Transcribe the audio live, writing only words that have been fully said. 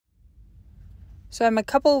So I'm a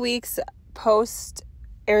couple weeks post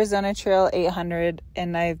Arizona Trail 800,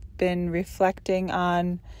 and I've been reflecting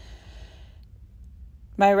on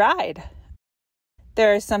my ride.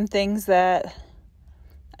 There are some things that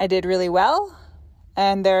I did really well,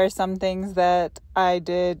 and there are some things that I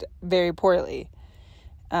did very poorly.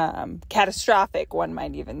 Catastrophic, one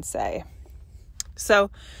might even say.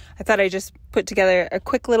 So I thought I'd just put together a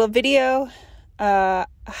quick little video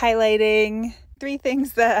highlighting 3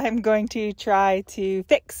 things that I'm going to try to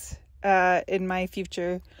fix in my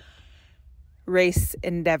future race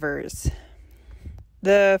endeavors.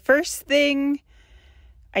 The first thing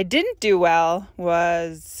I didn't do well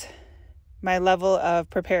was my level of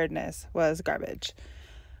preparedness was garbage.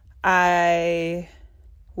 I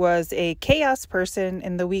was a chaos person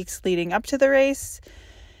in the weeks leading up to the race.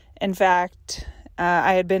 In fact,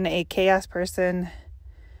 I had been a chaos person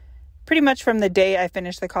pretty much from the day I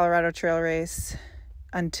finished the Colorado Trail race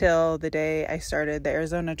until the day I started the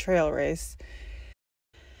Arizona Trail race.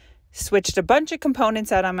 Switched a bunch of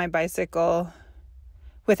components out on my bicycle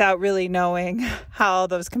without really knowing how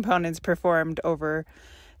those components performed over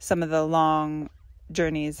some of the long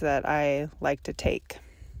journeys that I like to take.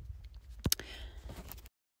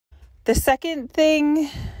 The second thing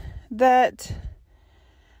that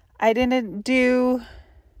I didn't do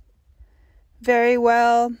very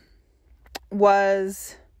well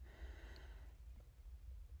was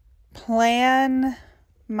plan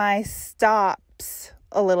my stops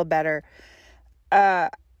a little better.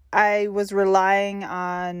 I was relying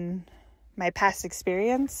on my past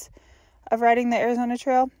experience of riding the Arizona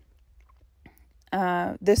Trail.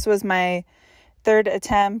 This was my 3rd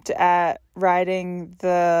attempt at riding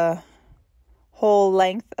the whole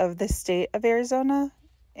length of the state of Arizona.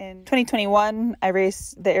 In 2021, I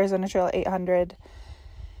raced the Arizona Trail 800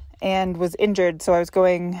 and was injured, so I was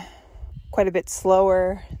going quite a bit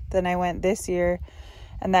slower than I went this year,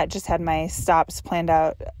 and that just had my stops planned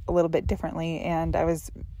out a little bit differently, and I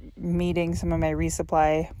was meeting some of my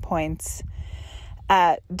resupply points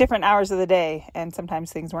at different hours of the day, and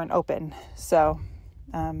sometimes things weren't open. So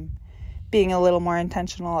being a little more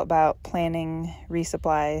intentional about planning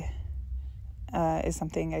resupply is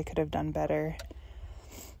something I could have done better.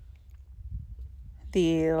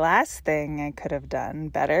 The last thing I could have done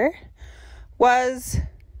better was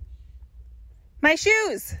my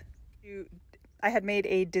shoes. I had made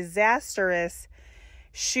a disastrous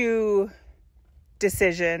shoe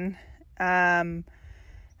decision. I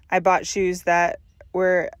bought shoes that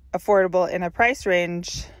were affordable in a price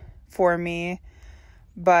range for me,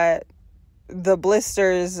 but the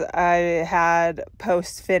blisters I had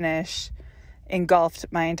post-finish engulfed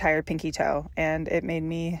my entire pinky toe, and it made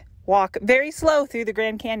me walk very slow through the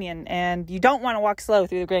Grand Canyon. And you don't want to walk slow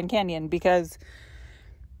through the Grand Canyon because,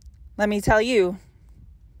 let me tell you,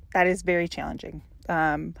 that is very challenging.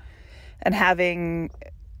 And having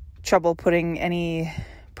trouble putting any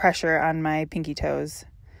pressure on my pinky toes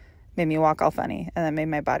made me walk all funny, and that made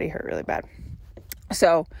my body hurt really bad.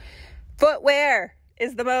 So footwear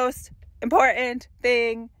is the most important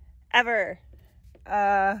thing ever.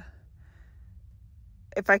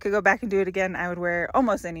 If I could go back and do it again, I would wear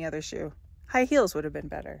almost any other shoe. High heels would have been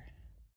better.